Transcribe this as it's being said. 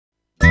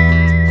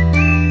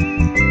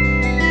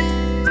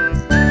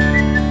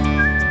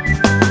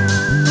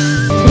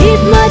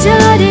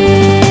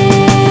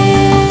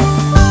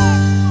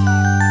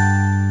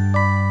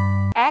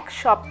এক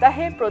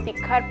সপ্তাহের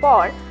প্রতীক্ষার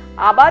পর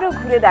আবারও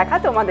ঘুরে দেখা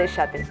তোমাদের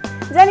সাথে।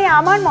 জানি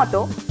আমার মতো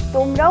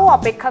তোমরাও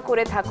অপেক্ষা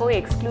করে থাকো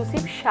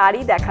এক্সক্লুসিভ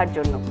শাড়ি দেখার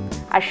জন্য।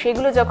 আর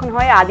সেগুলো যখন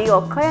হয় আদি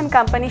অক্ষয় অ্যান্ড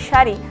কোম্পানির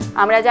শাড়ি,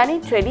 আমরা জানি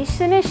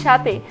ট্রেডিশনের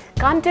সাথে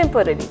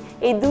কন্টেম্পোরারি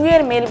এই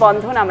দুইয়ের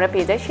মেলবন্ধন আমরা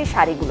পেয়ে যাই সেই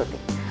শাড়িগুলোতে।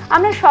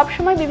 আমরা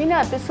সবসময় বিভিন্ন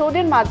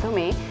এপিসোডের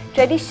মাধ্যমে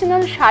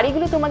ট্রেডিশনাল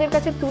শাড়িগুলো তোমাদের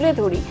কাছে তুলে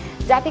ধরি,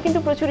 যাতে কিন্তু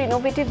প্রচুর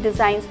ইনোভেটিভ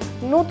ডিজাইনস,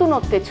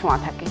 নতুনত্বের ছোঁয়া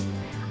থাকে।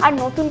 আর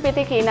নতুন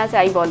পেতে কে না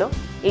চাই বলো?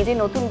 এই যে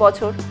নতুন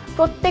বছর,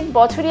 প্রত্যেক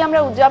বছরই আমরা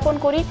উদযাপন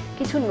করি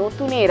কিছু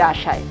নতুনের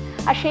আশায়।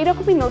 আর সেই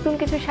রকমই নতুন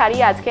কিছু শাড়ি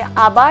আজকে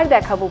আবার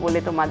দেখাবো বলে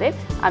তোমাদের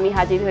আমি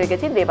হাজির হয়ে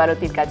গেছি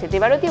দেবারতীর কাছে।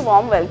 Debarati,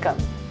 warm welcome.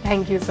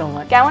 Thank you so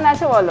much. কেমন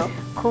আছো বলো?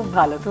 খুব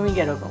ভালো, তুমি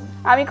কিরকম?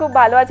 আমি খুব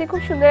ভালো আছি।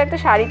 খুব সুন্দর একটা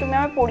শাড়ি তুমি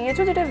আমায়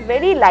পরিয়েছো, যেটা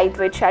ভেরি লাইট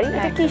ওয়েট শাড়ি।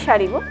 এটা কি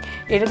শাড়ি গো?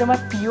 এটা তোমার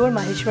পিওর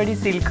মাহেশ্বরী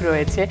সিল্ক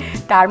রয়েছে,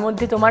 তার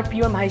মধ্যে তোমার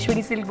পিওর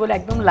মাহেশ্বরী সিল্ক বলে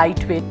একদম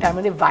লাইট ওয়েট, তার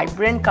মধ্যে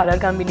ভাইব্রেন্ট কালার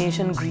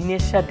কম্বিনেশন,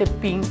 গ্রিনের সাথে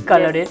পিঙ্ক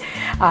কালারের।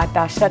 আর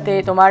তার সাথে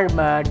তোমার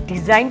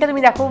ডিজাইনটা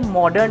তুমি দেখো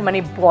মডার্ন, মানে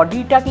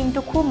বডিটা কিন্তু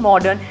খুব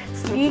মডার্ন,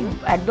 স্লিভ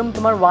একদম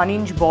তোমার 1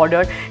 ইঞ্চ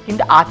বর্ডার,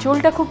 কিন্তু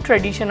আঁচলটা খুব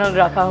ট্র্যাডিশনাল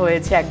রাখা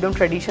হয়েছে, একদম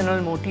ট্র্যাডিশনাল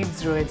মোটিভস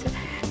রয়েছে,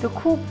 তো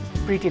খুব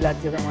প্রিটি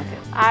লাগছে তোমাকে।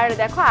 আর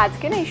দেখো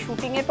আজকে না এই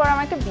শুটিং এর পর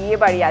আমার একটা বিয়ে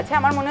বাড়ি আছে,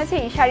 আমার মনে হচ্ছে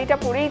এই শাড়িটা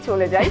পরেই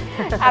চলে যাই।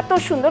 এত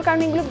সুন্দর,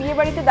 কারণ এগুলো বিয়ে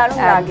বাড়িতে দারুণ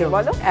লাগে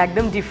বলো,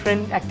 একদম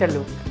ডিফারেন্ট একটা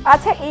লুক।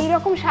 আচ্ছা, এই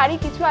রকম শাড়ি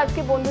কিছু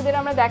আজকে বন্ধুদের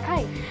আমরা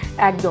দেখাই।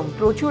 একদম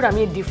প্রচুর,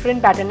 আমি ডিফারেন্ট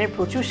প্যাটার্নের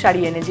প্রচুর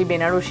শাড়ি এনেছি।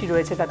 বেনারসি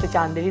রয়েছে, তাতে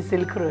চান্দেরি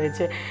সিল্ক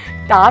রয়েছে,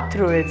 তাঁত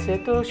রয়েছে,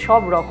 তো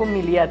সব রকম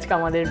মিলিয়ে আজকে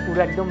আমাদের পুরো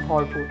একদম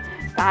ভরপুর।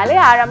 তাহলে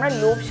আর আমরা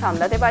লোভ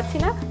সামলাতে পারছি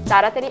না,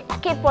 তাড়াতাড়ি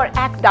একের পর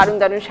এক দারুণ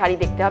দারুণ শাড়ি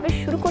দেখতে হবে।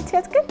 শুরু করছি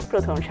আজকে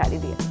প্রথম শাড়ি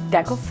দিয়ে।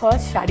 দেখো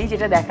ফার্স্ট শাড়ি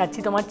যেটা দেখাচ্ছি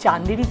তোমার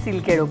চান্দেরি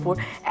সিল্কের ওপর,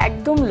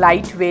 একদম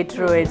লাইট ওয়েট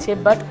রয়েছে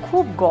বাট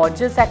খুব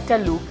গর্জাস একটা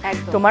লুক।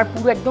 তোমার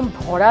পুরো একদম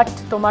ভরাট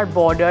তোমার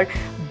বর্ডার,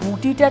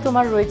 বুটিটা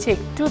তোমার রয়েছে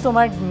একটু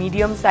তোমার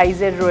মিডিয়াম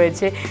সাইজের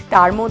রয়েছে,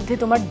 তার মধ্যে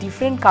তোমার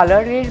ডিফারেন্ট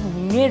কালারের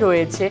মিনে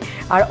রয়েছে,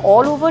 আর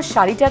অল ওভার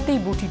শাড়িটাতেই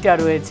বুটিটা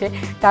রয়েছে।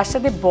 তার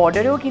সাথে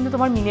বর্ডারেও কিন্তু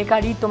তোমার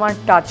মিনেকারি তোমার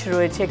টাচ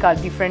রয়েছে,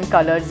 ডিফারেন্ট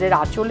কালার্সের,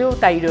 আঁচলেও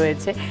তাই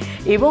রয়েছে।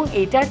 এবং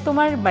এটার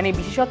তোমার মানে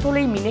বিশেষত হলো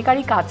এই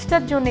মিনেকারি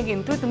কাজটার জন্য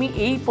কিন্তু তুমি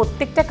এই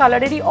প্রত্যেকটা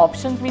কালারেরই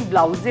অপশন তুমি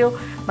ব্লাউজেও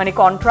মানে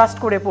কন্ট্রাস্ট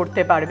করে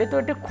পরতে পারবে, তো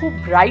এটা খুব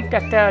ব্রাইট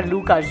একটা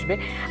লুক আসবে।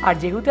 আর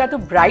যেহেতু এত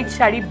ব্রাইট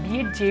শাড়ি,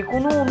 বিয়ের যে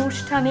কোনো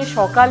অনুষ্ঠানে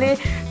সকালে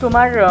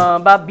তোমার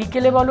বা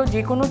বিকেলে বলো,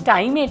 যে কোনো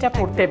টাইমে এটা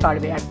পরতে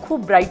পারবে আর খুব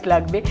ব্রাইট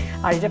লাগবে।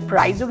 আর এটা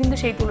প্রাইসও কিন্তু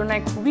সেই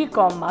তুলনায় খুবই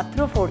কম, মাত্র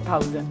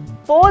 4000।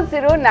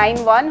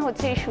 4091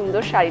 হচ্ছে এই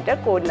সুন্দর শাড়িটার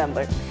কোড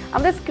নাম্বার।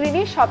 আমরা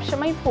স্ক্রিনে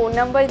সবসময় ফোন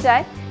নাম্বার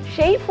যায়,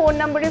 সেই ফোন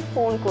নাম্বারে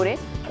ফোন করে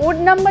কোড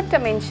নাম্বারটা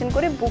মেনশন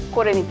করে বুক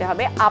করে নিতে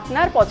হবে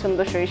আপনার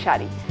পছন্দসই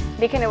শাড়ি।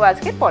 দেখে নেব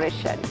আজকের পরের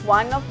sari.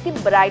 One of the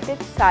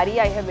brightest sari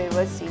I have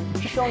ever seen,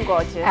 ভীষণ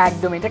গর্জিয়াস।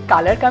 একদম, এটা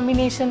কালার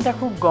কম্বিনেশনটা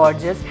খুব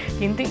গর্জিয়াস।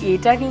 কিন্তু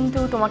এটা কিন্তু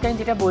তোমাকে আমি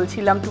যেটা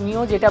বলছিলাম,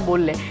 তুমিও যেটা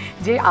বললে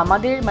যে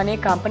আমাদের মানে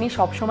কোম্পানি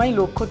সবসময়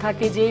লক্ষ্য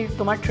থাকে যে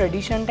তোমার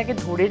ট্র্যাডিশনটাকে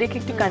ধরে রেখে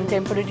একটু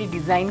কন্টেম্পোরারি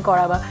ডিজাইন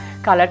করা বা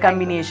কালার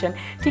কম্বিনেশন,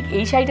 ঠিক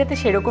এই শাড়িটাতে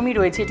সেরকমই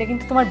রয়েছে। এটা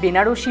কিন্তু তোমার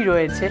বেনারসি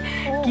রয়েছে,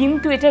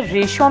 কিন্তু এটা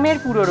রেশমের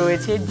পুরো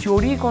রয়েছে,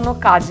 জরির কোনো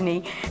কাজ নেই,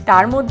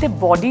 তার মধ্যে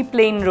বডি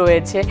প্লেন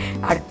রয়েছে।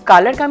 আর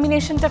কালার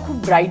কম্বিনেশনটা খুব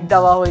ব্রাইট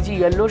দেওয়া হয়েছে,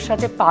 ইয়েলোর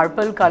সাথে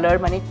পার্পল কালার,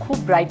 মানে খুব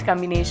ব্রাইট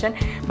কম্বিনেশন।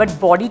 বাট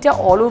বডিটা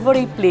অল ওভার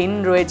এই প্লেন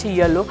রয়েছে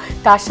ইয়েলো,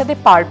 তার সাথে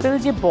পার্পল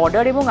যে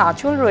বর্ডার এবং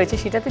আঁচল রয়েছে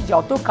সেটাতে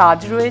যত কাজ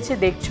রয়েছে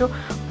দেখছো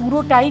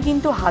পুরোটাই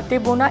কিন্তু হাতে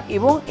বোনা,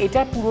 এবং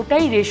এটা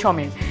পুরোটাই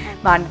রেশমের,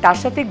 মানে তার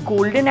সাথে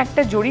গোল্ডেন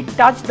একটা জরির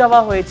টাচ দেওয়া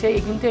হয়েছে।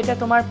 কিন্তু এটা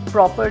তোমার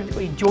প্রপার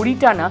ওই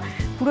জরিটা না,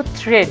 পুরো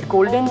থ্রেড,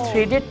 গোল্ডেন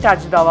থ্রেডের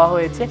টাচ দেওয়া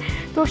হয়েছে।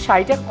 তো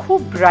শাড়িটা খুব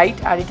ব্রাইট,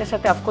 আর এটার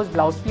সাথে অফকোর্স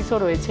ব্লাউজ পিসও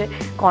রয়েছে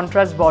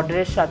কন্ট্রাস্ট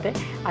বর্ডারের সাথে।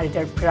 আর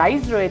এটার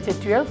প্রাইস রয়েছে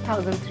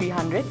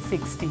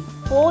 12,360।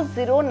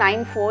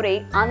 4094 এই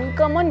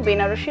আনকমন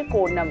বেনারসি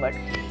কোড নাম্বার।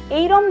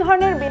 এইরকম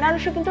ধরনের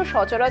বেনারসি কিন্তু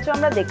সচরাচর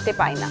আমরা দেখতে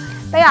পাই না,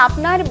 তাই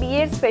আপনার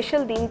বিয়ের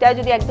স্পেশাল দিনটা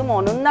যদি একদম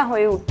অনন্যা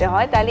হয়ে উঠতে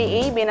হয়, তাহলে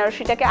এই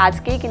বেনারসিটাকে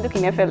আজকেই কিন্তু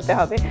কিনে ফেলতে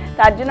হবে।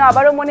 তার জন্য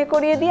আবারও মনে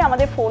করিয়ে দিই,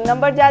 আমাদের ফোন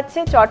নাম্বার যাচ্ছে,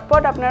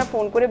 চটপট আপনারা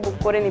ফোন করে বুক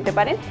করে নিতে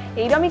পারেন।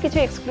 এইরকমই কিছু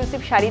এক্সক্লুসিভ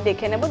শাড়ি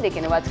দেখে নেব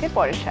আজকে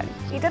পরের শাড়ি।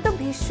 এটা তো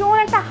ভীষণ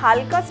একটা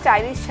হালকা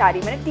স্টাইলিশ শাড়ি,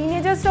 মানে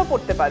টিনেজার্সরাও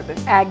পরতে পারবে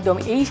একদম।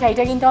 এই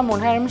শাড়িটা কিন্তু আমার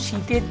মনে হয় এরকম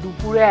শীতের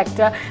দুপুরে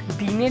একটা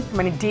দিনের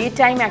মানে ডে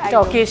টাইম একটা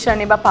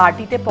অকেশনে বা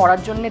পার্টিতে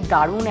পরার জন্য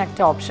দারুণ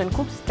একটা অপশন,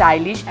 খুব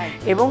স্টাইলিশ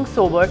এবং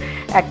সোবার।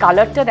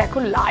 কালারটা দেখো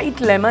লাইট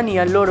লেমন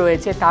ইয়েলো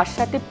রয়েছে, তার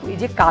সাথে এই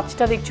যে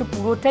কাজটা দেখছো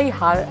পুরোটাই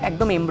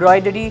একদম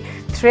এমব্রয়ডারি,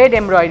 থ্রেড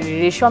এমব্রয়ডারি,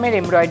 রেশমের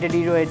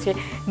এমব্রয়ডারি রয়েছে।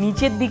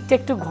 নিচের দিকটা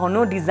একটু ঘন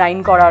ডিজাইন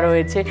করা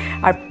রয়েছে,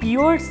 আর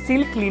পিওর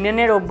সিল্ক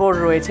লিনেনের ওপর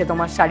রয়েছে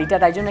তোমার শাড়িটা,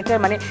 তাই জন্য একটা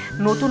মানে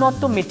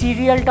নতুনত্ব,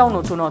 মেটেরিয়ালটাও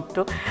নতুনত্ব।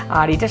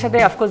 আর এটার সাথে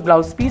অফকোর্স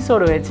ব্লাউজ পিসও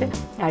রয়েছে।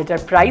 আর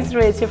এটার প্রাইস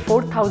রয়েছে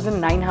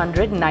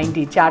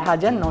 4990,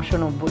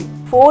 4990।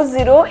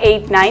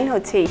 4089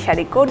 হচ্ছে এই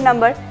শাড়ির কোড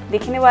নাম্বার।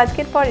 দেখে নেব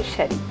আজকের পরের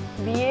শাড়ি।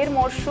 বিয়ের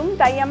মরশুম,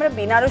 তাই আমরা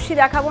বেনারসি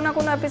দেখাবো না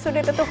কোনো এপিসোড,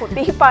 এটা তো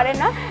হতেই পারে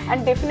না।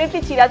 এন্ড ডেফিনেটলি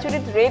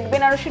চিরাচরিত রেড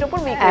বেনারসির উপর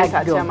উইকনেস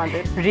আছে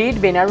আমাদের। রেড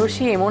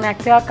বেনারসি এমন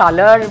একটা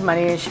কালার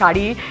মানে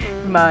শাড়ি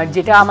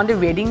যেটা আমাদের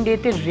ওয়েডিং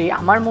ডেতে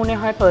আমার মনে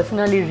হয়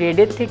পার্সোনালি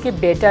রেডের থেকে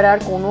বেটার আর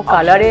কোনো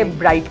কালারে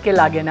ব্রাইটকে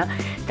লাগে না।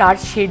 তার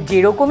সে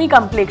যেরকমই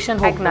কমপ্লেকশন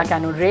হোক না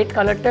কেন, রেড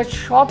কালারটা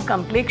সব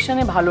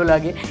কমপ্লেকশনে ভালো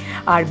লাগে,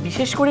 আর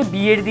বিশেষ করে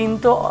বিয়ের দিন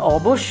তো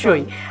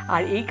অবশ্যই।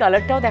 আর এই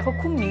কালারটাও দেখো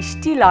খুব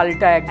মিষ্টি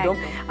লালটা একদম,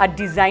 আর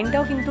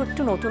ডিজাইনটাও কিন্তু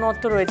একটু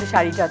নতুনত্ব রয়েছে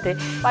শাড়িটাতে।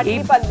 এই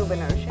পাল্লু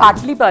বেনারসি,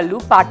 পাটলি পাল্লু,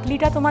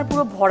 পাটলিটা তোমার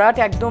পুরো ভরাট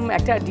একদম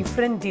একটা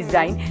ডিফারেন্ট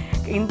ডিজাইন,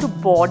 কিন্তু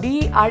বডি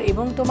আর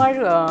এবং তোমার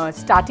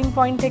স্টার্টিং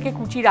পয়েন্ট থেকে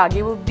কুচির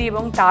আগে অবধি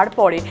এবং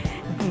তারপরে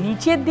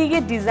নিচের দিকে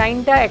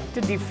ডিজাইনটা একটা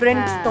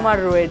ডিফারেন্ট তোমার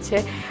রয়েছে।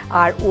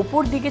 আর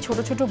ওপর দিকে ছোট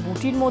ছোট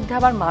বুটির মধ্যে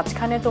আবার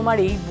মাঝখানে তোমার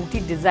এই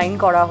বুটির ডিজাইন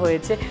করা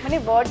হয়েছে, মানে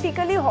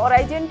ভার্টিক্যালি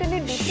হরাইজন্টালি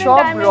ডিফারেন্ট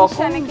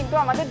ডাইমেনশনে কিন্তু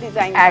আমাদের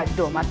ডিজাইন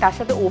একদম। আর তার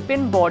সাথে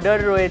ওপেন বর্ডার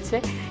রয়েছে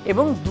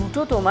এবং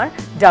দুটো তোমার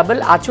ডাবল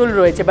আঁচল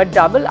রয়েছে, বাট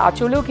ডাবল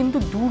আঁচলেও কিন্তু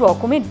দু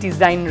রকমের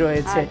ডিজাইন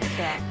রয়েছে।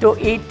 তো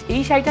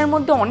এই শাড়িটার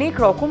মধ্যে অনেক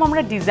রকম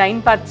আমরা ডিজাইন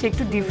পাচ্ছি,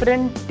 একটু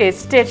ডিফারেন্ট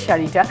টেস্টের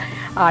শাড়িটা।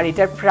 আর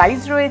এটার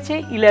প্রাইস রয়েছে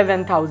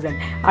 11,000,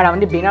 আর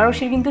আমাদের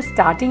বেনারসির কিন্তু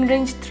স্টার্টিং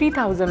রেঞ্জ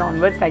 3,000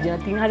 অনওয়ার্ডস, তাই জন্য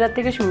 3,000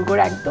 থেকে শুরু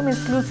করে একদম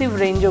এক্সক্লুসিভ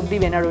রেঞ্জ অবধি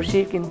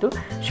বেনারসির কিন্তু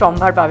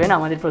সম্ভার পাবেন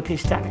আমাদের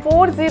প্রতিষ্ঠানে।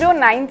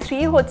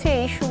 4093 হচ্ছে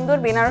এই সুন্দর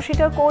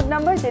বেনারসিটার কোড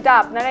নাম্বার, যেটা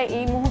আপনারা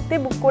এই মুহূর্তে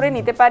বুক করে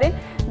নিতে পারেন।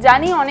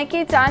 জানি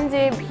অনেকেই চান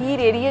যে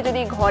ভিড় এড়িয়ে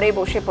যদি ঘরে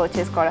বসে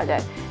পারচেস করা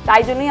যায়,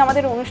 তাই জন্যই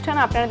আমাদের অনুষ্ঠান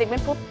আপনারা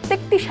দেখবেন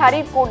প্রত্যেকটি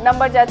শাড়ির কোড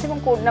নাম্বার যাচ্ছে এবং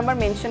কোড নাম্বার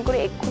মেনশন করে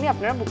এক্ষুনি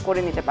আপনারা বুক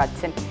করে নিতে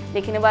পারছেন।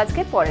 দেখে নেবো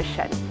আজকে পরের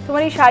শাড়ি।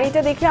 তোমার এই শাড়িটা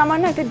দেখে আমার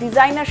না একটা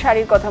ডিজাইনার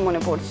শাড়ির কথা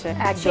মনে পড়ছে,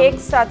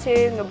 চেকস আছে,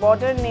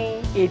 বর্ডার নেই।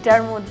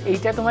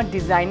 এইটা তোমার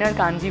ডিজাইনার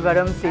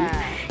কাঞ্জিভারম সিল্ক।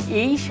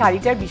 এই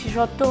শাড়িটার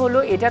বিশেষত্ব হলো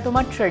এটা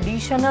তোমার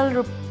ট্র্যাডিশনাল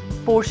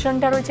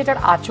পোর্শনটা রয়েছে এটার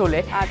আঁচলে,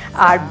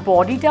 আর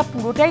বডিটা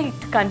পুরোটাই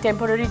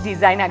কন্টেম্পোরারি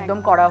ডিজাইন একদম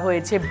করা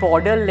হয়েছে,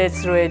 বর্ডার লেস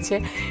রয়েছে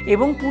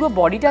এবং পুরো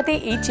বডিটাতে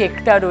এই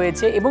চেকটা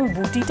রয়েছে, এবং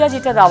বুটিটা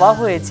যেটা দেওয়া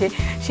হয়েছে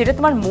সেটা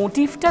তোমার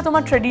মোটিভটা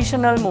তোমার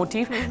ট্র্যাডিশনাল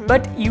মোটিভ,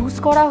 বাট ইউজ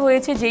করা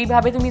হয়েছে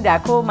যেইভাবে তুমি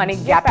দেখো মানে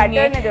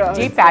গ্যাপিংয়ে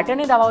যেই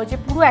প্যাটার্নে দেওয়া হয়েছে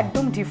পুরো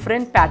একদম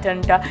ডিফারেন্ট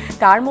প্যাটার্নটা।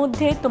 তার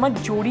মধ্যে তোমার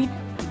জড়ি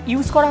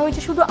ইউজ করা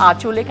হয়েছে শুধু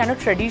আঁচলে, কেন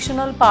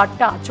ট্র্যাডিশনাল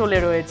পার্টটা আঁচলে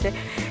রয়েছে।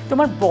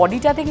 তোমার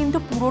বডিটাতে কিন্তু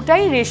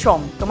পুরোটাই রেশম,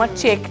 তোমার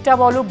চেকটা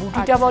বলো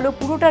বুটিটা বলো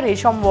পুরোটা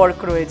রেশম ওয়ার্ক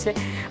রয়েছে,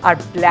 আর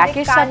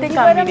ব্ল্যাকের সাথে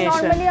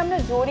কম্বিনেশন। নরমালি আমরা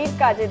জরির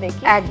কাজে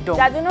দেখি, একদম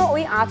যার জন্য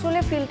ওই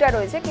আঁচলে ফিলটা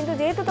রয়েছে, কিন্তু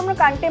যেহেতু তোমরা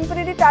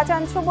কন্টেম্পোরারি টাচ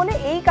আনছো বলে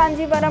এই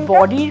কাঞ্জিভারাম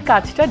বডির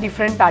কাজটা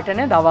ডিফারেন্ট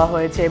প্যাটার্নে দেওয়া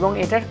হয়েছে, এবং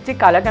এটার যে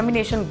কালার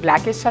কম্বিনেশন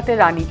ব্ল্যাকের সাথে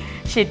রানী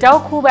সেটাও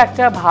খুব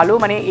একটা ভালো।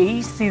 মানে এই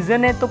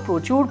সিজনে তো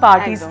প্রচুর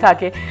পার্টিস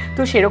থাকে,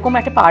 তো সেরকম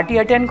একটা পার্টি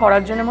অ্যাটেন্ড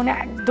করার জন্য মানে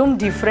একদম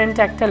ডিফারেন্ট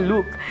একটা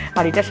লুক।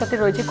 আর এটার সাথে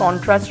রয়েছে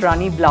কন্ট্রাস্ট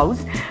রানী ব্লাউজ,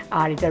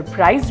 আর এটার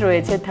প্রাইস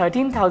রয়েছে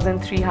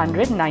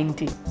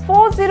 13,390।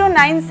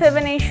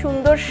 4097 এই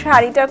সুন্দর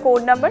শাড়িটার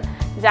কোড নাম্বার।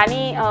 জানি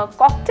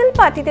ককটেল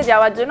পার্টিতে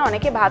যাওয়ার জন্য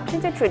অনেকে ভাবছেন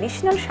যে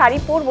ট্রেডিশনাল শাড়ি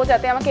পরবো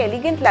যাতে আমাকে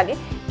এলিগেন্ট লাগে,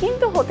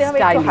 কিন্তু হতে হবে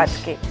একটু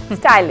হাটকে,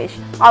 স্টাইলিশ,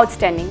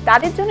 আউটস্ট্যান্ডিং।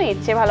 তাদের জন্য এর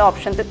চেয়ে ভালো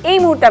অপশন তো এই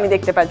মুহূর্তে আমি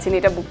দেখতে পাচ্ছি না,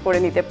 এটা বুক করে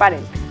নিতে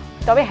পারেন।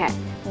 তবে হ্যাঁ,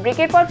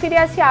 ব্রেকের পর ফিরে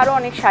আসছি আরও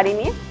অনেক শাড়ি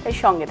নিয়ে, তাই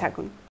সঙ্গে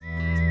থাকুন।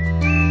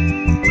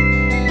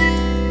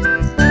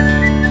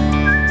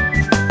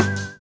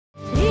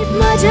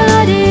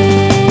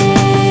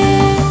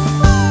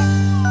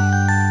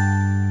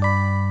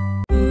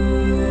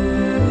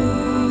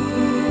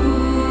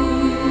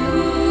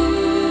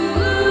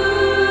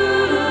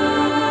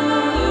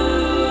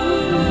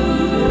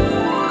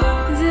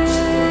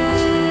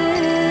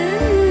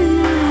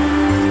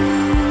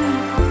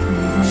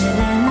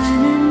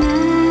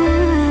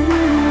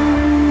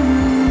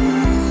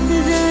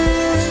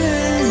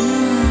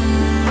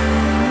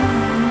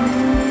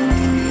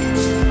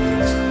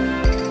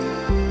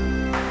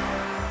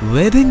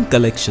 Wedding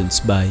collections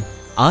by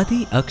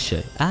Adi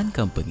Akshoy and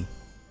Company.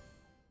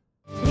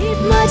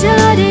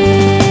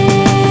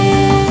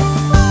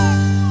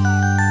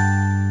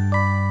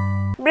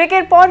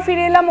 ব্রেকের পর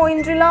ফিরে এলাম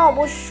ঐন্দ্রিলা।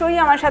 অবশ্যই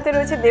আমার সাথে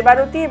রয়েছে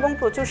দেবারতী এবং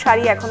প্রচুর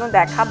শাড়ি এখনো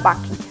দেখা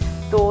বাকি।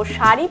 তো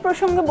শাড়ি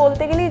প্রসঙ্গে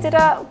বলতে গেলেই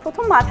যেটা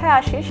প্রথম মাথায়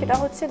আসে সেটা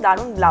হচ্ছে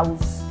দারুণ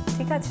ব্লাউজ,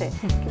 ঠিক আছে,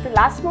 কিন্তু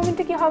লাস্ট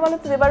মোমেন্টে কি হয় বলো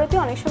তো দেবারতী,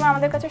 অনেক সময়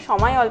আমাদের কাছে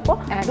সময় অল্প,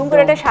 দুম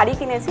করে একটা শাড়ি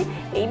কিনেছি,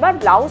 এইবার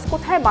ব্লাউজ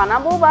কোথায়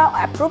বানাবো বা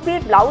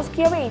অ্যাপ্রোপ্রিয়েট ব্লাউজ কি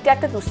হবে, এইটা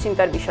একটা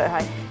দুশ্চিন্তার বিষয়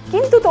হয়।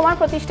 কিন্তু তোমার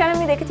প্রতিষ্ঠানে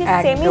আমি দেখেছি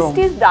সেমি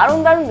স্টিচ দারুণ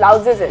দারুণ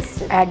ব্লাউজেস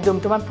এসেছে। একদম,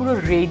 তোমার পুরো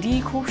রেডি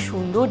খুব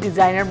সুন্দর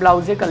ডিজাইনার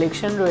ব্লাউজের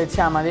কালেকশন রয়েছে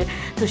আমাদের।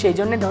 তো সেই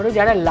জন্য ধরো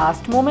যারা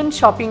লাস্ট মোমেন্ট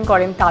শপিং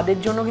করেন তাদের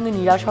জন্য কিন্তু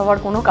নিরাশ হওয়ার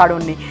কোনো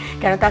কারণ নেই,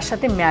 কেন তার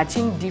সাথে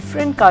matching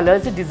different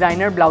colours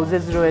designer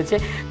blouses রয়েছে,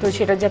 তো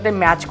সেটা যাতে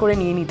ম্যাচ করে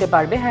নিয়ে নিতে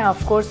পারবে। হ্যাঁ,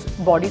 অফকোর্স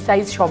বডি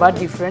সাইজ সবার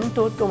ডিফারেন্ট,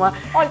 তো তোমার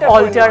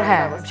অল্টার,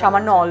 হ্যাঁ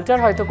সামান্য অল্টার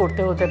হয়তো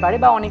করতে হতে পারে,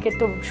 বা অনেকের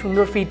তো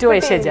সুন্দর ফিটও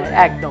এসে যায়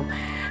একদম।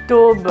 তো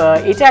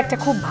এটা একটা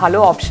খুব ভালো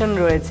অপশন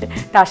রয়েছে।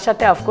 তার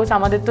সাথে অফকোর্স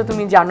আমাদের তো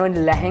তুমি জানো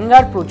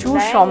লেহেঙ্গার প্রচুর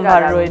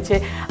সম্ভার রয়েছে,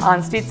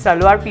 আনস্টিচ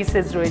সালোয়ার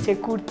পিসেস রয়েছে,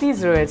 কুর্তিজ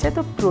রয়েছে,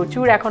 তো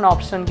প্রচুর এখন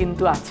অপশন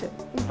কিন্তু আছে।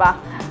 বাহ।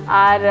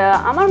 আর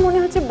আমার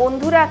মনে হচ্ছে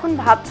বন্ধুরা এখন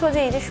ভাবছো যে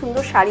এই যে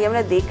সুন্দর শাড়ি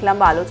আমরা দেখলাম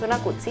বা আলোচনা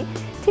করছি,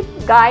 ঠিক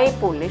গায়ে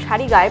পরলে,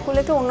 শাড়ি গায়ে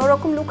পরলে তো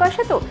অন্যরকম লুক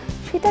আসে, তো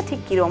সেটা ঠিক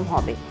কিরম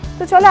হবে।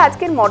 তো চলো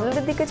আজকের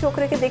মডেলের দিকে চোখ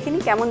রেখে দেখিনি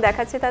কেমন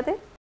দেখাচ্ছে তাদের।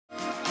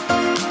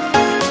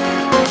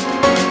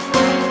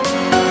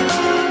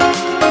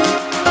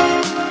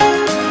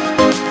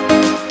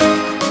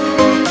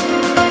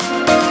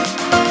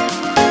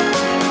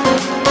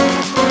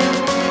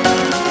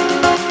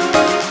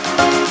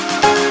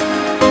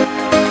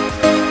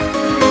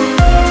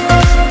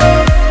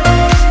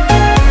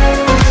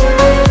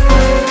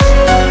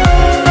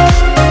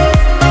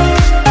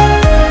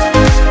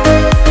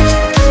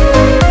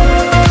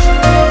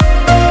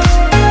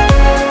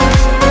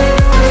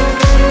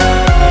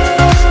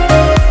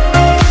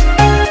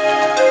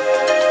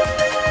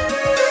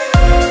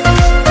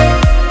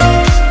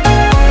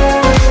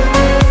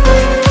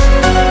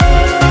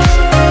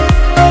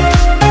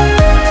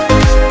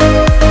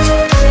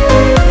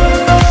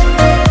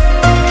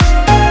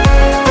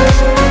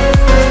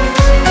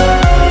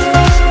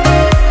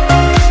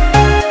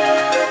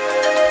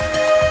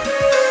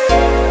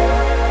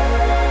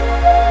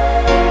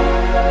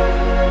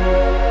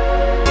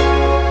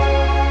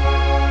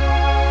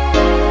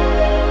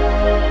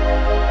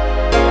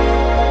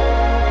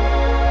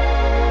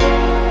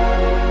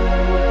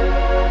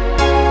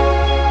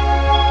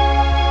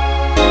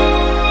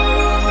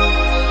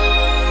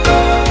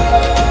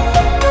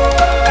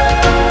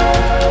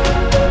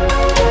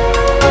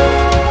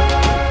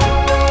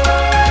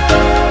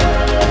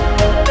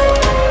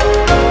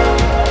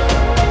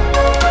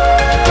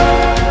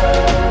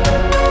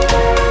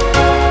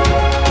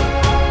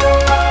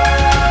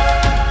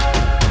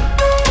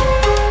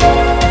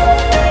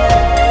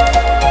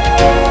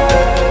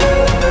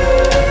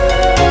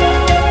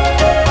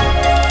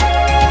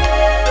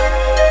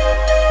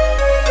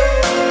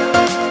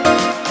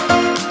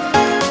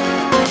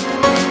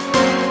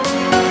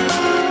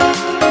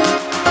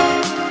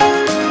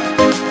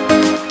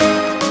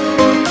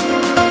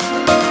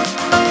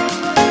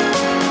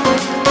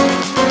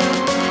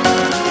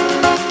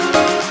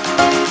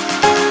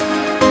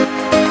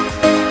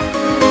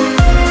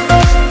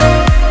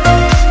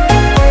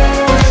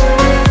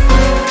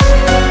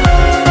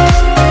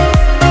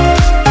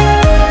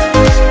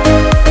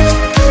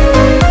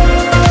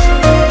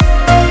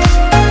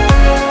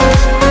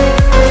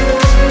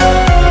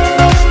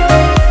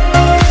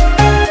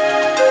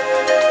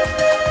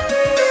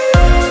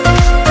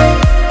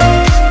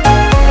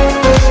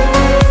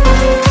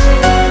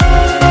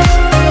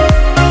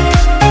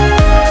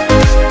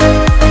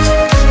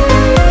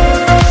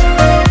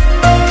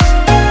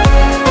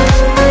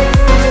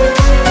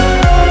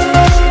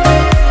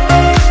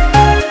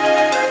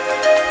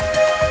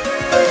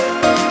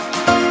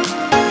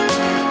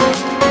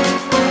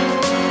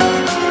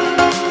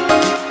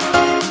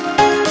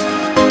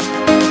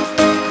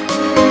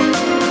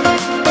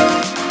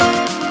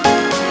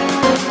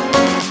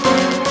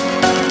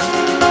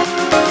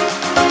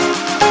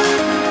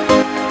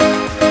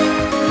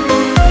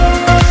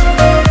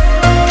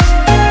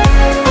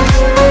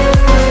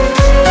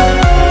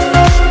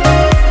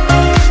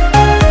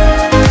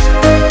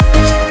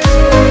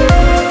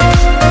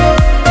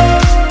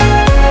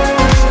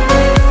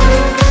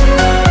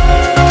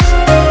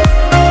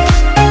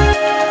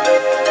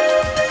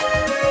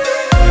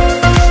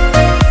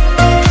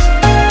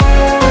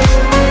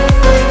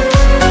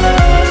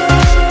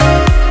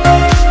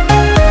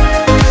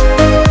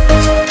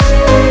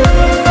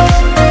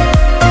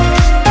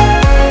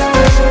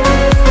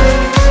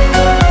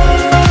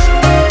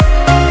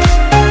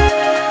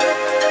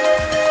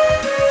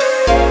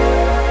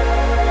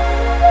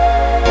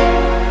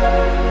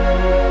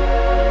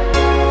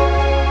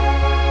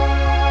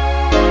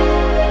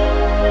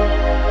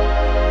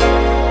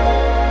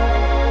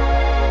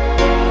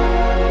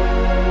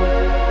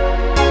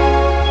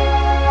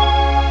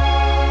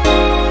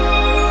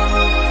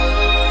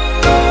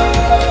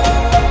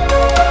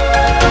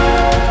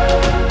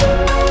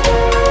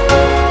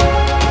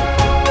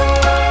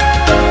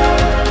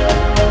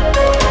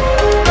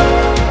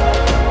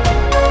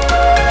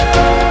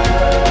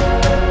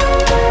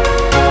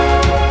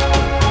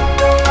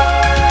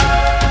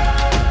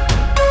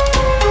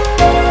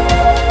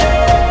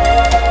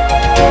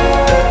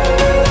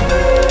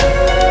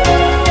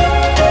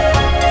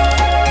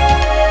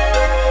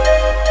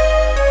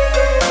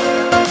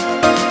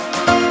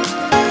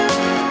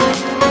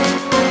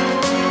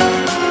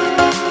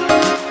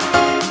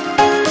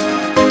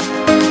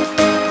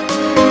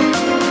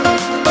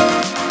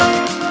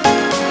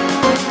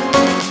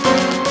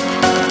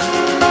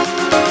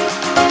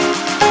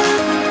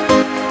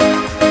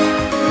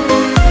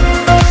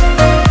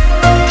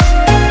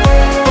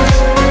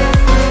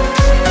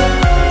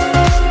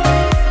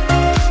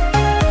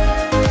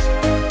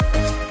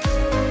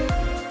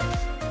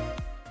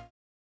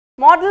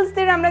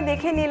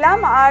 দেখে নিলাম।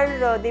 আর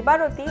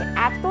দেবারতী,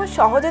 এত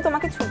সহজে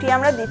তোমাকে ছুটি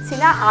আমরা দিচ্ছি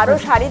না, আরো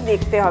শাড়ি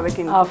দেখতে হবে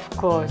কিন্তু।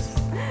 অফকোর্স।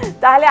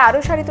 তাহলে আরো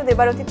শাড়ি তো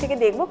দেবারতীর থেকে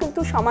দেখবো, কিন্তু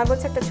সময়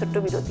বলছে একটা ছোট্ট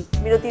বিরতি।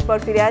 বিরতির পর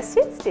ফিরে আসছি,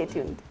 stay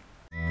tuned.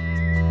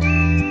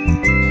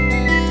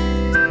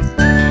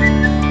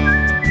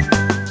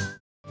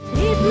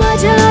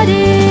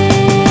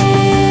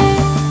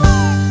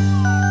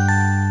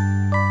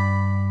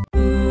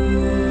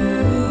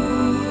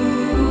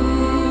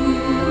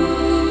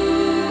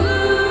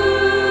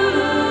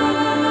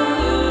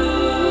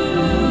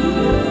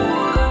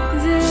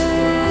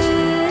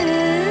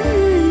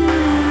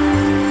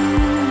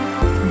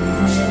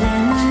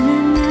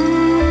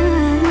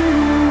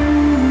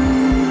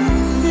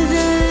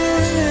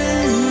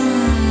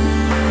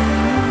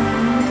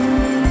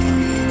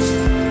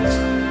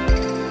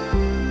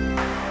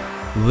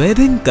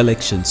 Wedding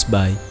collections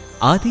by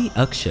Adi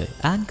Akshoy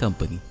and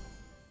Company.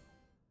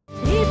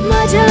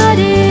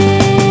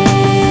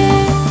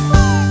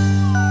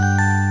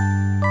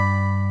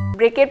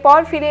 ব্রেকের পর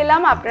ফিরে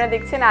এলাম। আপনারা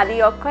দেখছেন আদি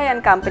অক্ষয়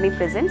অ্যান্ড কোম্পানি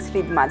প্রেজেন্টস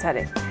হৃদ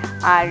মাঝারে।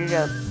 আর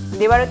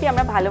দেবারতী,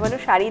 আমরা ভালো ভালো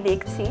শাড়ি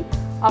দেখছি,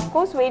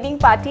 অফকোর্স ওয়েডিং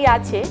পার্টি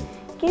আছে,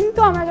 কিন্তু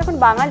আমরা যখন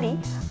বাঙালি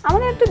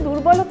আমাদের একটা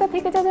দুর্বলতা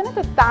থেকে যায় জানো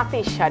তো,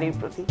 তাঁতের শাড়ির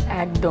প্রতি।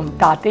 একদম,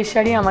 তাঁতের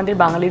শাড়ি আমাদের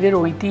বাঙালিদের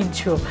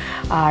ঐতিহ্য।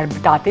 আর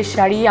তাঁতের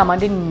শাড়ি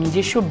আমাদের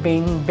নিজস্ব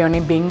মানে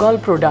বেঙ্গল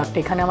প্রোডাক্ট।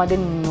 এখানে আমাদের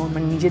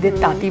নিজেদের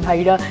তাঁতি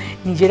ভাইরা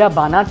নিজেরা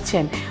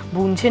বানাচ্ছেন,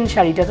 বুনছেন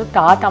শাড়িটা। তো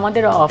তাঁত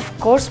আমাদের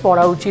অফকোর্স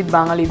পরা উচিত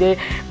বাঙালিদের।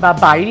 বা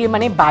বাইরে,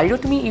 মানে বাইরেও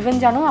তুমি ইভেন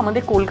জানো,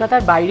 আমাদের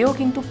কলকাতার বাইরেও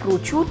কিন্তু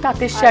প্রচুর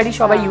তাঁতের শাড়ি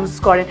সবাই ইউজ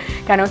করেন,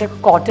 কেন ওটা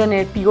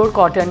কটনের, পিওর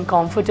কটন,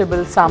 কমফোর্টেবল।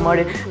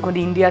 সামারে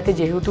আমাদের ইন্ডিয়াতে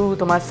যেহেতু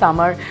তোমার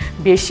সামার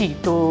বেশি,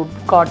 তো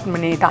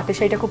মানে তাঁতের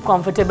শাড়িটা খুব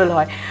কমফোর্টেবল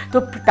হয়। তো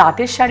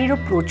তাঁতের শাড়িরও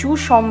প্রচুর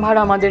সম্ভার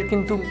আমাদের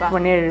কিন্তু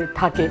মানে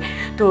থাকে।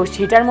 তো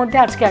সেটার মধ্যে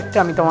আজকে একটা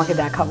আমি তোমাকে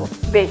দেখাবো।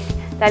 বেশ,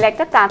 তাহলে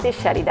একটা তাঁতের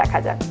শাড়ি দেখা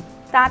যাক।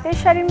 তাঁতের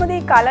শাড়ির মধ্যে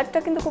এই কালারটা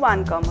কিন্তু খুব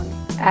আনকমন।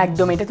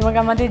 একদম, এটা তোমাকে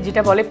আমাদের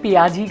যেটা বলে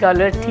পেঁয়াজি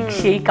কালার, ঠিক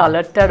সেই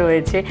কালারটা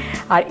রয়েছে।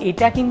 আর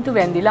এটা কিন্তু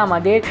ভেন্দিলা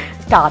আমাদের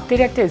তাঁতের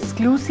একটা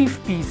এক্সক্লুসিভ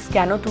পিস।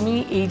 কেন, তুমি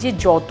এই যে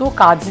যত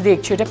কাজ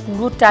দেখছো, এটা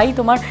পুরোটাই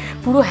তোমার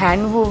পুরো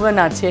হ্যান্ড ওভেন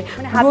আছে,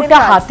 পুরোটা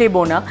হাতে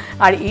বোনা।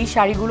 আর এই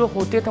শাড়িগুলো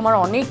হতে তোমার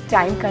অনেক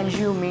টাইম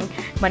কনজিউমিং,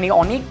 মানে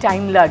অনেক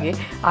টাইম লাগে।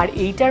 আর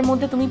এইটার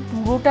মধ্যে তুমি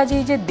পুরোটা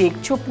যে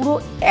দেখছো, পুরো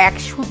এক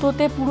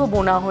সুতোতে পুরো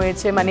বোনা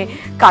হয়েছে, মানে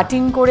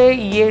কাটিং করে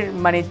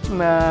মানে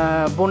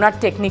বোনার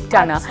টেকনিকটা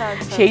না।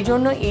 সেই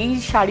জন্য এই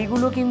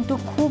শাড়িগুলো কিন্তু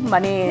খুব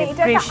মানে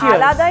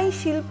আলাদাই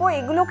শিল্প।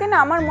 এগুলোকে না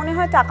আমার মনে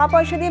হয় টাকা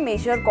পয়সা দিয়ে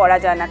মেজার করা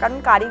যায় না, কারণ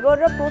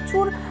কারিগররা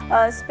প্রচুর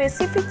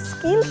স্পেসিফিক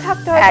স্কিল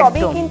থাকতে হয়,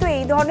 তবেই কিন্তু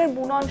এই ধরনের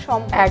বুনন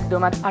সম্ভব।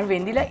 একদম। আর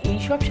ভেন্দিলা,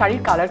 এইসব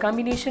শাড়ির কালার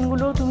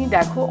কম্বিনেশনগুলো তুমি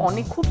দেখো,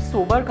 অনেক খুব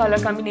সোবার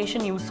কালার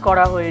কম্বিনেশন ইউজ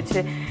করা হয়েছে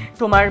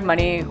তোমার,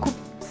 মানে খুব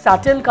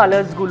সাটেল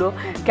কালার্সগুলো।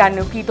 কেন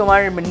কি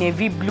তোমার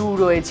নেভি ব্লু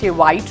রয়েছে,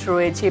 হোয়াইট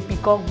রয়েছে,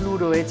 পিকক ব্লু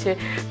রয়েছে।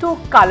 তো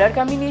কালার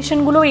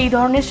কম্বিনেশনগুলো এই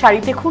ধরনের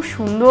শাড়িতে খুব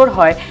সুন্দর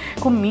হয়,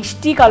 খুব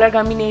মিষ্টি কালার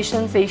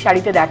কম্বিনেশনস এই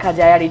শাড়িতে দেখা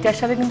যায়। আর এটার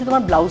সাথে কিন্তু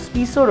তোমার ব্লাউজ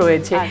পিসও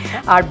রয়েছে।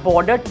 আর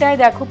বর্ডারটায়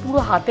দেখো, পুরো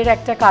হাতের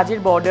একটা কাজের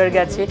বর্ডার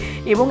গেছে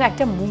এবং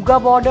একটা মুগা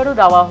বর্ডারও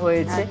দেওয়া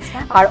হয়েছে।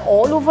 আর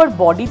অল ওভার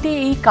বডিতে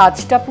এই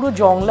কাজটা পুরো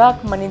জংলা,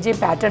 মানে যে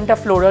প্যাটার্নটা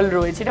ফ্লোরাল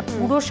রয়েছে, এটা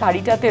পুরো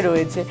শাড়িটাতে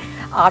রয়েছে।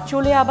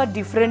 আঁচলে আবার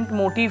ডিফারেন্ট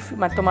মোটিভ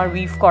তোমার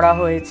উইভ করা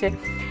হয়েছে।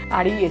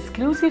 আর এই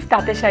এক্সক্লুসিভ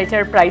তাঁতের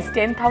শাড়িটার প্রাইস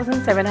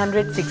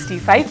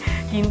 10,765,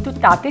 কিন্তু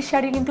তাঁতের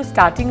শাড়ি কিন্তু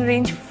স্টার্টিং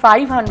রেঞ্জ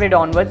 500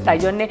 অনওয়ার্ডস। তাই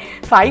জন্যে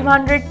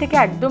 500 থেকে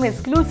একদম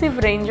এক্সক্লুসিভ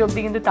রেঞ্জ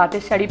অবধি কিন্তু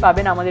তাঁতের শাড়ি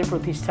পাবেন আমাদের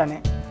প্রতিষ্ঠানে।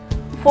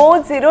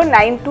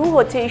 4092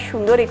 হচ্ছে এই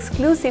সুন্দর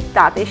এক্সক্লুসিভ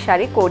তাঁতের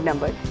শাড়ি কোড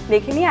নাম্বার।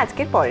 দেখে নিই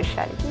আজকের পরের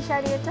শাড়ি। কি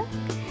শাড়ি এটা?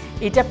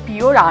 এটা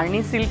পিওর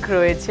আর্নি সিল্ক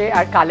রয়েছে।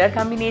 আর কালার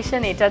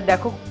কম্বিনেশন এটার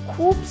দেখো,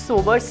 খুব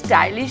সোবার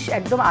স্টাইলিশ,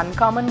 একদম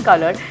আনকমন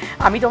কালার।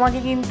 আমি তোমাকে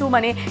কিন্তু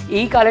মানে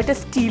এই কালারটা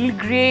স্টিল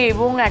গ্রে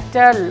এবং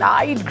একটা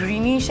লাইট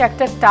গ্রিনিশ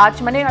একটা টাচ,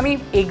 মানে আমি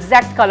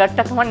এক্স্যাক্ট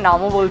কালারটা তোমার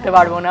নামও বলতে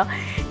পারবো না।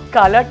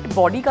 কালার,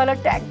 বডি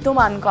কালারটা একদম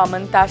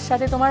আনকমন। তার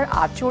সাথে তোমার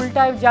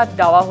আঁচলটা যা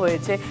দেওয়া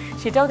হয়েছে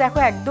সেটাও দেখো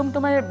একদম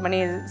তোমার মানে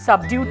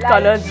সাবডিউড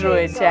কালার্স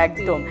রয়েছে,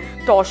 একদম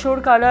তসর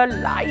কালার,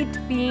 লাইট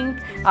পিঙ্ক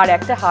আর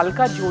একটা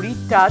হালকা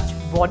জরির টাচ।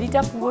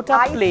 বডিটা পুরোটা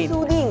প্লেন,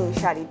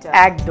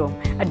 একদম।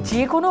 আর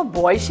যে কোনো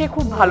বয়সে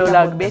খুব ভালো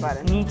লাগবে।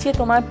 নিচে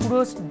তোমার পুরো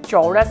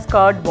চওড়া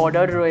স্কার্ট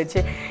বর্ডার রয়েছে,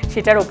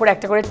 সেটার ওপর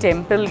একটা করে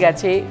টেম্পল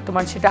গেছে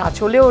তোমার, সেটা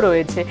আঁচলেও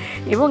রয়েছে।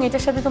 এবং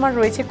এটার সাথে তোমার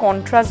রয়েছে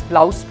কন্ট্রাস্ট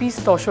ব্লাউজ পিস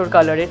তসর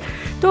কালারের।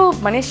 তো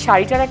মানে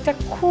শাড়িটার একটা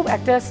খুব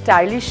একটা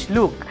স্টাইলিশ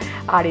লুক।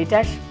 আর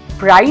এটার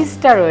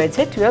প্রাইসটা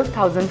রয়েছে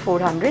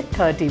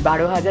 12,430,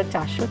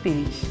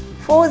 12,430।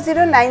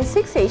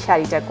 4096 এই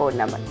শাড়িটা কোড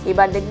নাম্বার।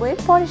 এবার দেখবো এর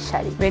পরের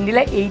শাড়ি।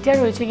 ভেন্দিলা, এইটা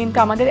রয়েছে কিন্তু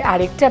আমাদের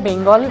আরেকটা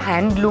বেঙ্গল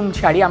হ্যান্ডলুম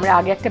শাড়ি। আমরা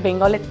আগে একটা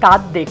বেঙ্গলের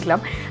তাঁত দেখলাম,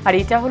 আর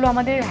এটা হলো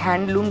আমাদের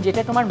হ্যান্ডলুম,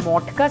 যেটা তোমার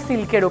মটকা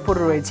সিল্কের ওপর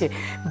রয়েছে।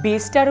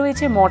 বেসটা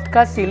রয়েছে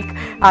মটকা সিল্ক,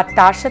 আর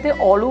তার সাথে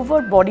অল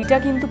ওভার বডিটা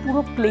কিন্তু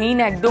পুরো প্লেন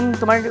একদম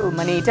তোমার,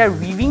 মানে এটার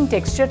উইভিং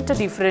টেক্সচারটা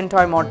ডিফারেন্ট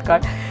হয়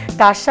মটকার।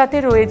 তার সাথে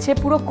রয়েছে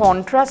পুরো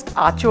কন্ট্রাস্ট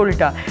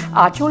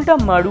আঁচলটা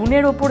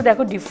মারুনের ওপর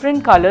দেখো ডিফারেন্ট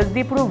কালার্স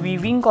দিয়ে পুরো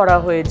উইভিং করা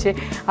হয়েছে।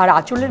 আর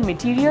আঁচলের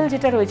মেটেরিয়াল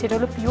যেটা রয়েছে এটা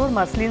হলো পিওর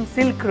মাসলিন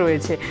সিল্ক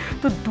রয়েছে।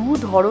 তো দু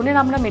ধরনের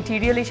আমরা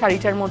মেটেরিয়াল এই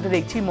শাড়িটার মধ্যে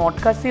দেখছি,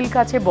 মটকা সিল্ক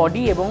আছে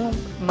বডি এবং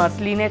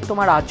মাসলিনের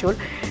তোমার আঁচল,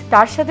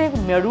 তার সাথে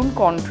মেরুন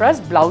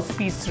কন্ট্রাস্ট ব্লাউজ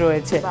পিস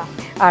রয়েছে।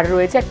 আর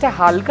রয়েছে একটা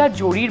হালকা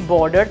জরির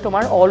বর্ডার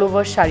তোমার অল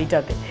ওভার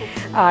শাড়িটাতে।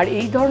 আর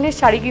এই ধরনের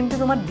শাড়ি কিন্তু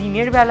তোমার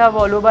দিনের বেলা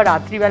বলো বা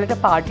রাত্রিবেলাটা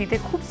পার্টিতে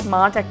খুব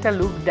স্মার্ট একটা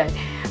লুক দেয়।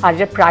 আর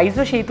যার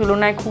প্রাইসও সেই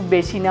তুলনায় খুব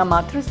বেশি না,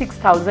 মাত্র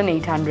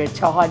 6800,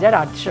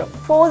 6800।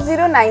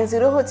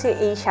 4090 হচ্ছে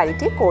এই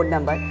শাড়িটির কোড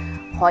নাম্বার।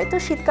 হয়তো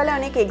শীতকালে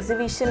অনেক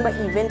এক্সিবিশন বা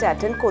ইভেন্ট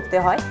অ্যাটেন্ড করতে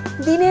হয়,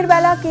 দিনের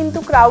বেলা কিন্তু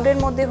ক্রাউডের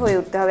মধ্যে হয়ে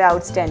উঠতে হবে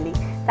আউটস্ট্যান্ডিং,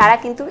 তারা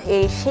কিন্তু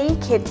সেই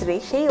ক্ষেত্রে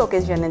সেই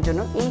ওকেশনের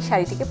জন্য এই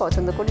শাড়িটিকে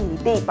পছন্দ করে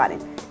নিতেই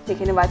পারেন।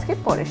 যেখানে আজকে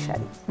পরের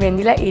শাড়ি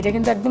ভেন্দিলা, এটা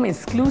কিন্তু একদম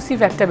এক্সক্লুসিভ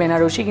একটা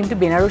বেনারসি, কিন্তু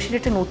বেনারসির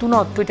একটা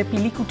নতুনত্ব, এটা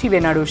পিলিকুঠি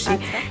বেনারসি।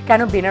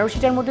 কেন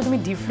বেনারসিটার মধ্যে তুমি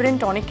ডিফারেন্ট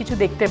অনেক কিছু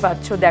দেখতে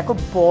পাচ্ছ। দেখো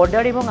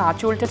বর্ডার এবং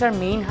আঁচলটা তার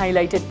মেইন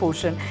হাইলাইটেড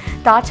পোর্শন,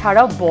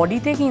 তাছাড়াও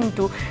বডিতে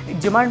কিন্তু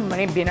যেমন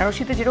মানে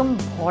বেনারসিতে যেরকম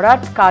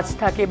ভরাট কাজ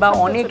থাকে বা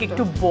অনেক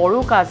একটু বড়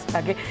কাজ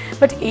থাকে,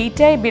 বাট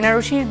এইটাই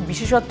বেনারসির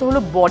বিশেষত্ব হলো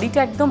বডিটা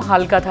একদম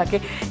হালকা থাকে।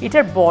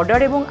 এটার বর্ডার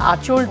এবং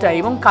আঁচলটা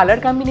এবং কালার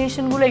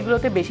কম্বিনেশনগুলো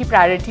এগুলোতে বেশি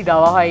প্রায়োরিটি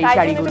দেওয়া হয় এই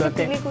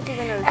শাড়িগুলোতে।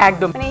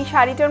 একদম মানে এই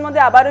শাড়িটার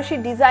মধ্যে আবারও সেই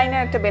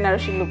ডিজাইনার একটা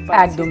বেনারসি লুক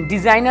পাচ্ছি। একদম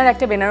ডিজাইনার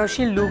একটা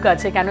বেনারসি লুক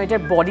আছে, কেন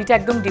এটার বডিটা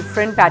একদম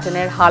ডিফারেন্ট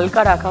প্যাটার্নের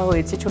হালকা রাখা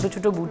হয়েছে, ছোট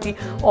ছোট বুটি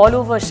অল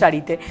ওভার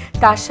শাড়িতে।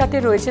 তার সাথে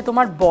রয়েছে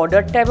তোমার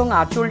বর্ডারটা এবং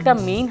আঁচলটা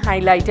মেইন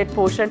হাইলাইটেড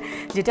পোর্শন,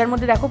 যেটার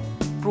মধ্যে দেখো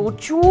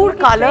প্রচুর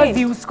কালার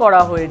ইউজ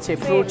করা হয়েছে,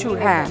 প্রচুর।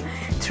 হ্যাঁ,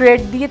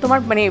 থ্রেড দিয়ে তোমার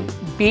মানে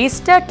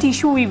বেসটা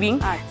টিস্যু উইভিং,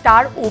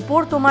 তার ওপর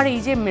তোমার এই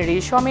যে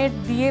রেশমের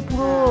দিয়ে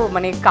পুরো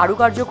মানে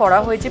কারুকার্য করা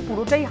হয়েছে,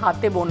 পুরোটাই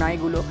হাতে বোনা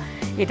এগুলো।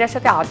 এটার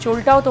সাথে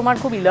আঁচলটাও তোমার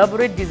খুব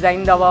ইলাবোরেট ডিজাইন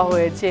দেওয়া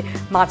হয়েছে,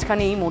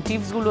 মাঝখানে এই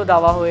মোটিভসগুলো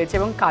দেওয়া হয়েছে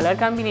এবং কালার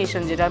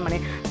কম্বিনেশন যেটা মানে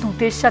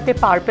তুতের সাথে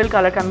পার্পল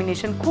কালার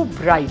কম্বিনেশন খুব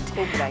ব্রাইট।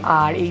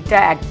 আর এইটা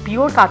এক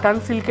পিওর কাতান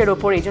সিল্কের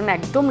ওপর, এই জন্য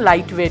একদম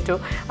লাইট ওয়েটও,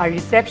 আর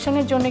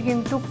রিসেপশনের জন্য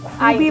কিন্তু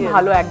খুবই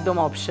ভালো একদম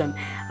অপশন।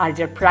 আর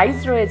যার প্রাইস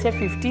রয়েছে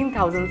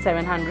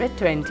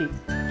 15,720।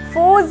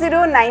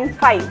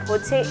 4095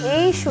 হচ্ছে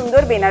এই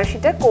সুন্দর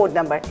বেনারসিটার কোড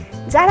নাম্বার।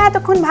 যারা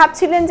এতক্ষণ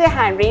ভাবছিলেন যে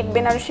হ্যাঁ রেড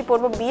বেনারসি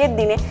পরবো বিয়ের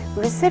দিনে,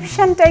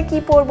 রিসেপশনটায় কি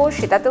পরবো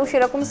সেটাতেও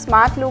সেরকম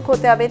স্মার্ট লুক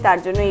হতে হবে, তার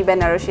জন্য এই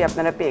বেনারসি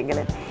আপনারা পেয়ে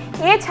গেলেন।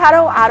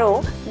 এছাড়াও আরও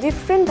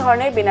ডিফারেন্ট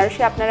ধরনের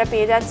বেনারসি আপনারা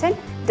পেয়ে যাচ্ছেন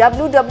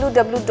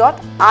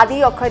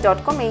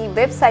www.adiakshoy.com এই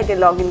ওয়েবসাইটে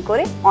লগ ইন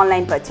করে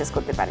অনলাইন পারচেস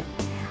করতে পারেন।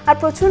 আর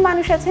প্রচুর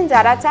মানুষ আছেন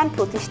যারা চান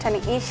প্রতিষ্ঠানে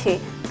এসে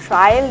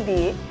ট্রায়াল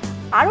দিয়ে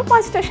আরও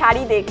 5টা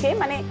শাড়ি দেখে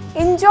মানে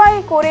এনজয়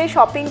করে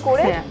শপিং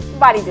করে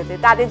বাড়ি যেতে,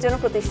 তাদের জন্য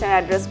প্রতিষ্ঠানের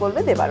অ্যাড্রেস বলবে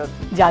দেবারত।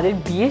 যাদের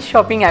বিয়ের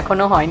শপিং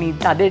এখনও হয়নি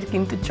তাদের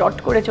কিন্তু চট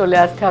করে চলে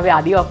আসতে হবে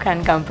আদি অক্ষয়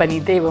অ্যান্ড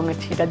কোম্পানিতে, এবং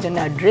সেটার জন্য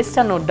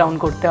অ্যাড্রেসটা নোট ডাউন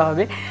করতে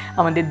হবে।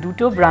 আমাদের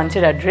দুটো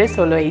ব্রাঞ্চের অ্যাড্রেস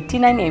হলো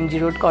 89 MG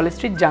road, college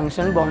street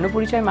junction,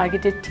 বর্ণপরিচয়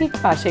মার্কেটের ঠিক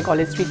পাশে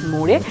কলেজ স্ট্রিট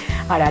মোড়ে,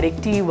 আর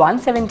আরেকটি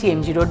 170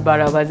 MG রোড,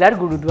 বারাবাজার,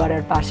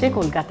 গুরুদুয়ারার পাশে,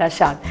 কলকাতা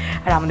 7।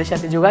 আর আমাদের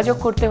সাথে যোগাযোগ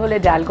করতে হলে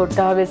ডায়াল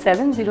করতে হবে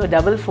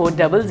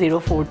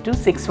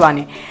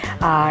 7044004261-এ।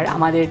 আর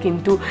আমাদের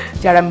কিন্তু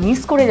যারা মিস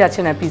করে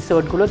যাচ্ছেন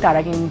এপিসোডগুলো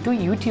তারা কিন্তু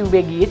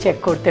ইউটিউবে গিয়ে চেক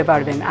করতে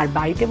পারবেন। আর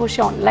বাড়িতে বসে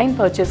অনলাইন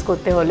পারচেস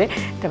করতে হলে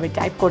তবে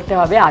টাইপ করতে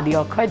হবে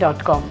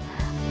adiakshoy.com।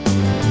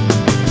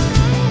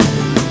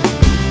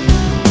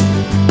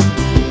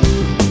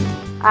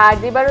 আর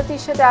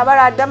দেবারতির সাথে আবার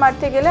আড্ডা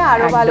মারতে গেলে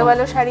আরো ভালো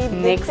ভালো শাড়ি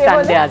দেখতে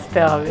হলে আসতে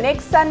হবে।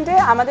 নেক্সট সানডে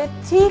আমাদের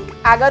ঠিক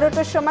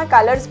 11টার সময়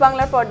কালার্স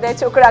বাংলার পর্দায়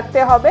চোখ রাখতে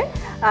হবে।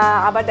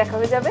 আবার দেখা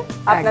হয়ে যাবে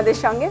আপনাদের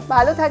সঙ্গে।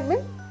 ভালো থাকবেন,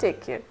 টেক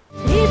কেয়ার।